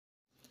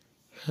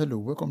Hello,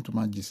 welcome to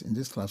Mathgist. In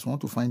this class, we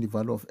want to find the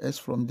value of s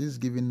from this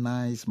given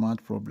nice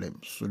math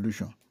problem.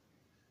 Solution.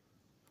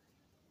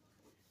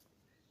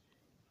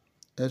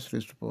 S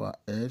raised to power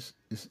s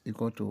is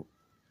equal to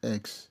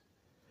x.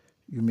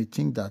 You may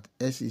think that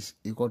s is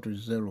equal to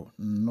 0.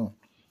 No.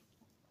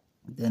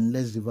 Then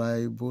let's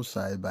divide both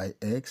sides by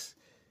x.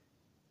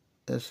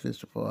 S raised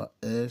to power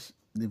s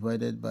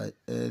divided by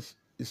s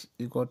is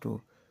equal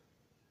to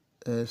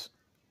s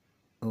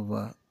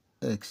over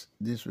x.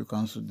 This will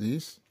cancel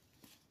this.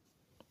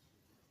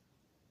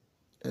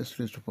 S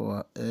raised to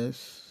power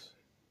s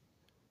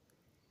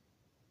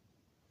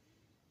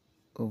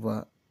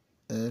over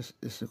s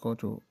is equal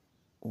to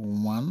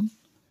 1.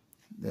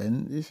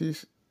 Then this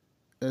is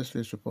s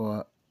raised to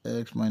power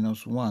x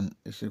minus 1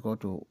 is equal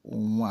to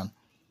 1.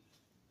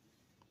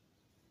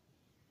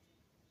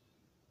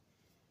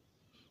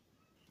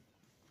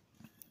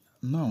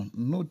 Now,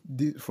 note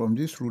from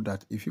this rule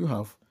that if you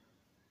have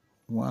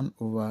 1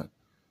 over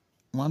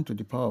 1 to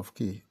the power of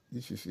k,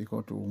 this is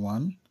equal to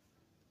 1.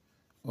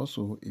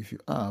 Also, if you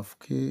have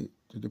k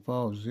to the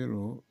power of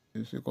 0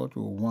 is equal to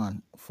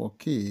 1, for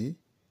k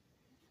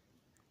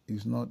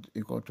is not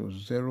equal to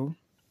 0,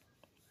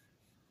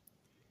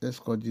 let's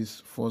call this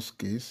first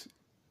case,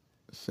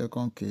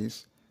 second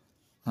case,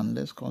 and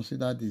let's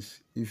consider this.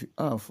 If you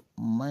have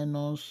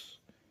minus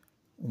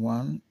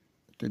 1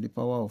 to the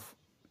power of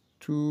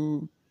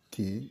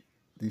 2k,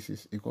 this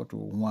is equal to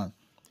 1,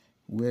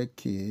 where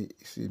k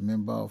is a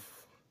member of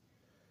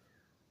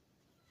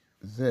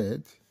z.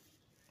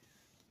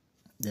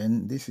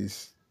 Then this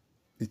is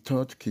the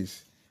third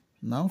case.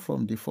 Now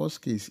from the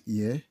first case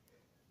here,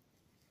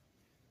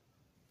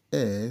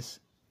 s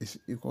is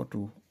equal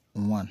to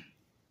 1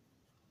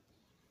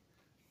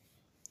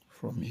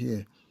 from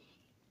here.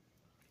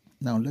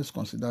 Now let's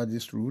consider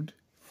this rule.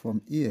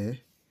 From here,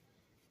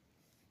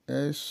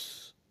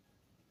 s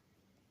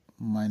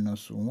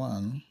minus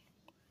 1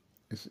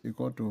 is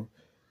equal to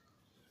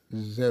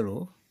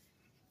 0.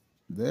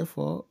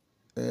 Therefore,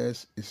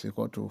 s is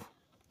equal to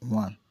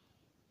 1.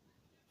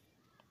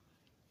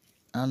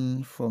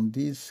 And from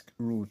this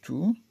rule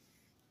too,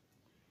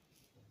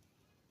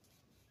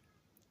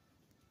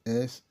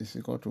 s is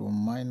equal to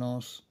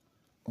minus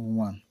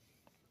 1.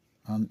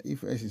 And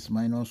if s is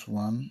minus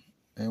 1,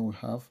 then we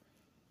have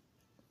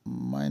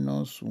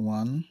minus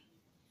 1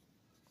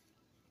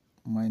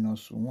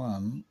 minus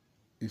 1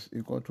 is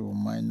equal to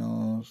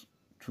minus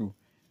 2.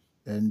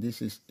 Then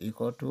this is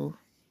equal to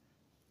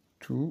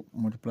 2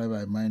 multiplied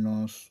by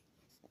minus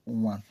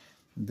 1.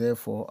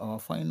 Therefore, our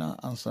final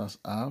answers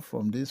are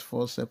from this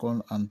first,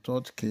 second, and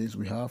third case,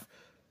 we have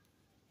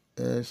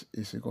s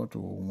is equal to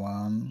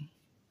 1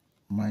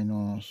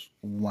 minus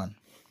 1.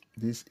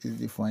 This is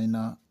the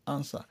final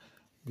answer.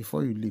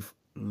 Before you leave,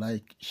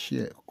 like,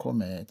 share,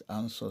 comment,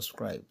 and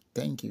subscribe.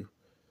 Thank you.